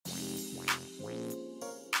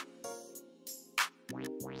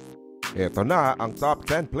Ito na ang top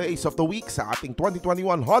 10 plays of the week sa ating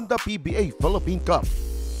 2021 Honda PBA Philippine Cup.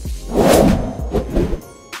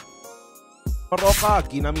 Maroka,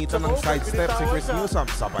 ginamitan ng sidestep si Chris Newsom,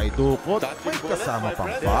 sabay dukot, may kasama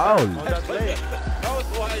pang foul. That was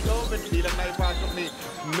wide open, hindi lang naipasok ni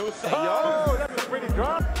Newsom. Oh, that's a pretty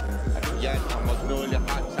drop. At yan ang Magnolia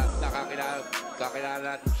concept na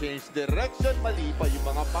kakilala natin change direction, mali pa yung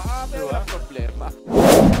mga paa, pero walang problema.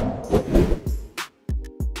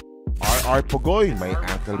 RR Pugoy, may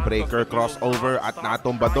ankle breaker crossover at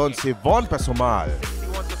natumba doon si Von Pesumal.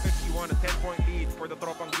 61-51, a 10-point lead for the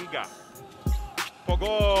Tropang Giga.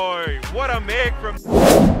 Pugoy, what a make from...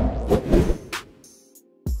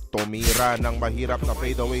 Tumira ng mahirap na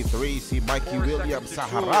fadeaway 3 si Mikey Williams sa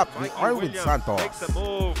harap ni Arwin Santos. Takes the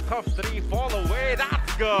move, tough 3, fall away,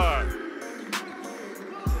 that's good!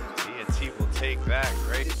 TNT will take that,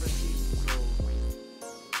 great.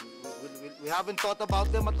 We haven't thought about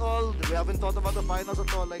them at all. We haven't thought about the finals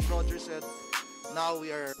at all, like Roger said. Now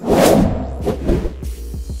we are...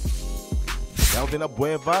 Melvin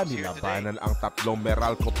Abueva, nilabanan ang tatlong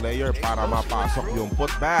Meralco player para mapasok yung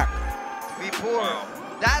putback. Be poor.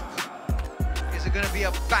 That is gonna be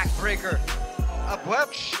a backbreaker. Abueva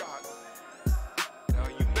shot. Now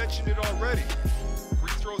you mentioned it already.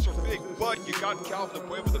 Free throws are big, but you got Calvin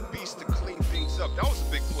Abueva, the beast, to clean things up. That was a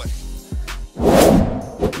big play.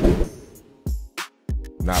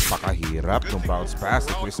 Napakahirap ng bounce pass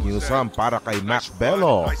ni Chris Newsom para kay Mac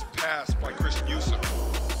Bello. Nice pass by Chris Newsom.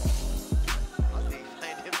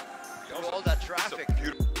 All that traffic.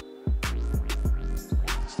 Let's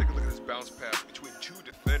take a look at this bounce pass between two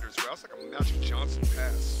defenders. That's like a Magic Johnson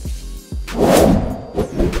pass.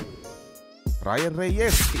 Ryan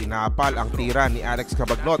Reyes, tinapal ang tira ni Alex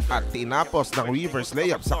Cabagnot at tinapos ng reverse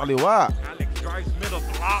layup sa kaliwa. Alex drives middle,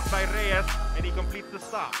 blocked by Reyes, and he completes the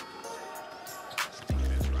stop.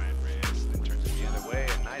 Ryan Reyes then turns it the other way.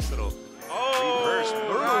 A nice little reverse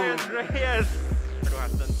move. Ryan Reyes, who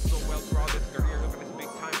has done so well throughout his career. Look at this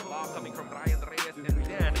big-time block coming from Ryan Reyes, and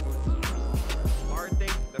then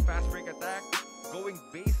starting the fast break attack, going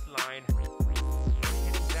baseline,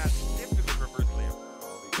 hitting that difficult reverse layup.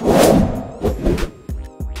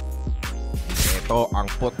 Ito ang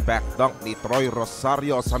putback dunk ni Troy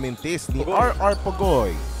Rosario sa mintis ni RR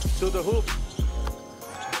Pugoy. To the hoop.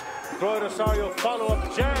 Troy Rosario follow-up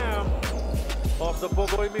jam off the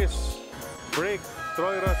Pugoy miss. Break,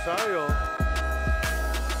 Troy Rosario.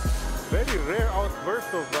 Very rare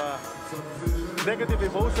outburst of negative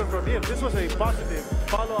emotion from him. This was a positive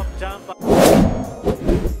follow-up jam.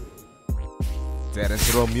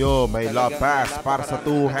 Terence Romeo may love pass para sa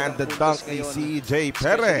two-handed dunk ni CJ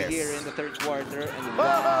Perez. Here in the third quarter and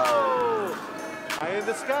oh! Eye in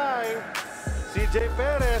the sky. CJ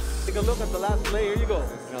Perez. Take a look at the last play. Here you go.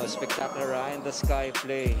 Spectacular eye in the sky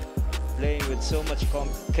play. Playing with so much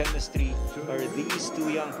chemistry are these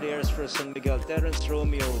two young players for San Miguel. Terence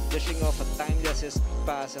Romeo dishing off a timely assist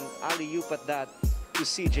pass and alley-oop at that to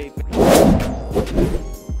CJ Perez.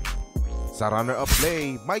 Sa runner-up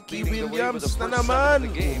play, Mikey Williams na naman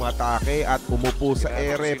umatake at umupo sa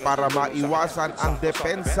ere para maiwasan ang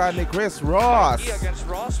depensa ni Chris Ross. Against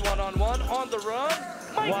Ross, one-on-one on the run.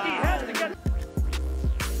 Mikey has to get...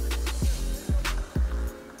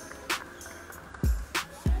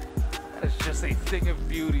 That's just a thing of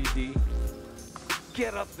beauty, D.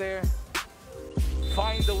 Get up there,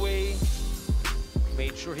 find a way.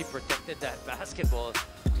 Made sure he protected that basketball.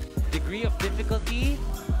 Degree of difficulty.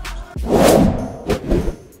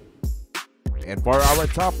 And for our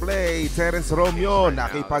top play, Terence Romeo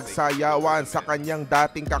nakipagsayawan sa kanyang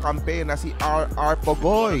dating kakampi na si RR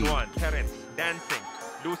Pugoy. Terence dancing,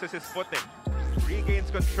 loses his footing, regains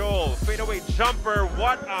control, fadeaway jumper.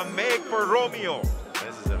 What a make for Romeo.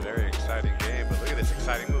 This is a very exciting game, but look at this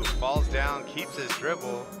exciting move. Falls down, keeps his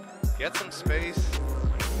dribble, gets some space.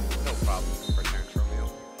 No problem for Terence Romeo.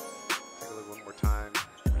 Take a look one more time.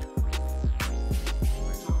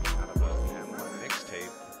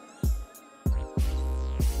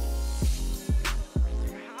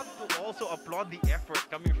 Applaud the effort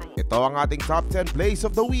coming from... Ito ang ating top 10 plays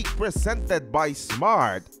of the week presented by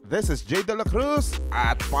Smart. This is Jay De La Cruz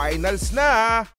at finals na!